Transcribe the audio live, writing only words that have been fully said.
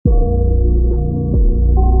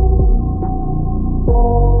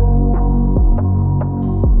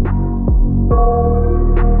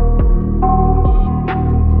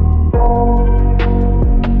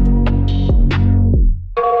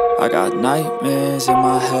nightmares in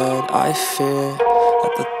my head, I fear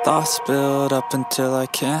that the thoughts build up until I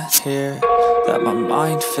can't hear, that my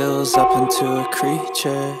mind fills up into a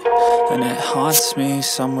creature, and it haunts me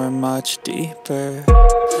somewhere much deeper.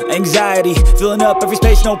 Anxiety, filling up every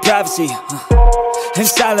space, no privacy. And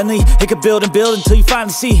silently, it could build and build until you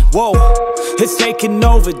finally see, whoa, it's taking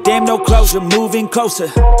over, damn, no closure, moving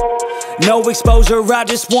closer. No exposure, I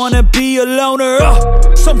just wanna be a loner.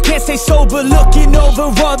 Some can't stay sober, looking over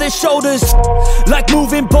all their shoulders, like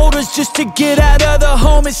moving boulders just to get out of the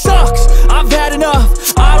home. It sucks, I've had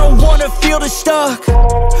enough, I don't wanna feel the stuck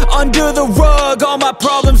under the rug, all my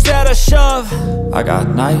problems that I shove. I got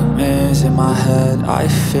nightmares in my head, I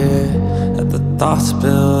fear that the thoughts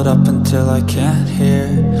build up until I can't hear,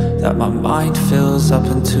 that my mind fills up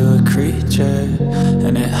into a creature,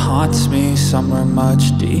 and it haunts me somewhere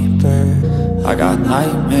much deeper. I got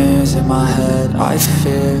nightmares in my head, I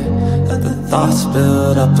fear that the thoughts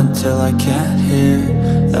build up until I can't hear,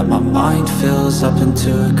 that my mind fills up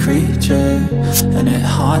into a creature, and it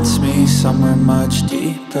haunts me somewhere much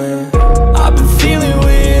deeper. I've been feeling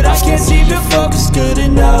weird, I can't seem to focus good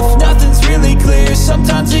enough, nothing's really clear,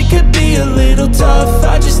 sometimes it could be a little tough.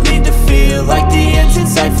 I just need to feel like the end's in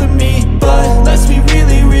sight for me, but let's be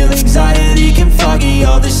really real, anxiety can foggy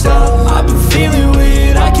all this stuff. I've been feeling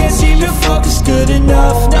weird, I can't seem to focus good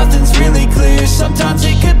enough, nothing's really clear, sometimes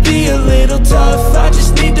it could be a little tough. I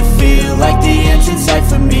just need to feel like the end's in sight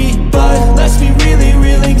for me, but let's be really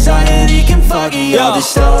real, anxiety can foggy all this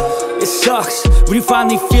stuff. It sucks when you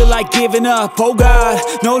finally feel like giving up. Oh God,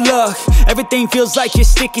 no luck, everything feels like you're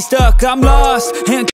sticky stuck. I'm lost and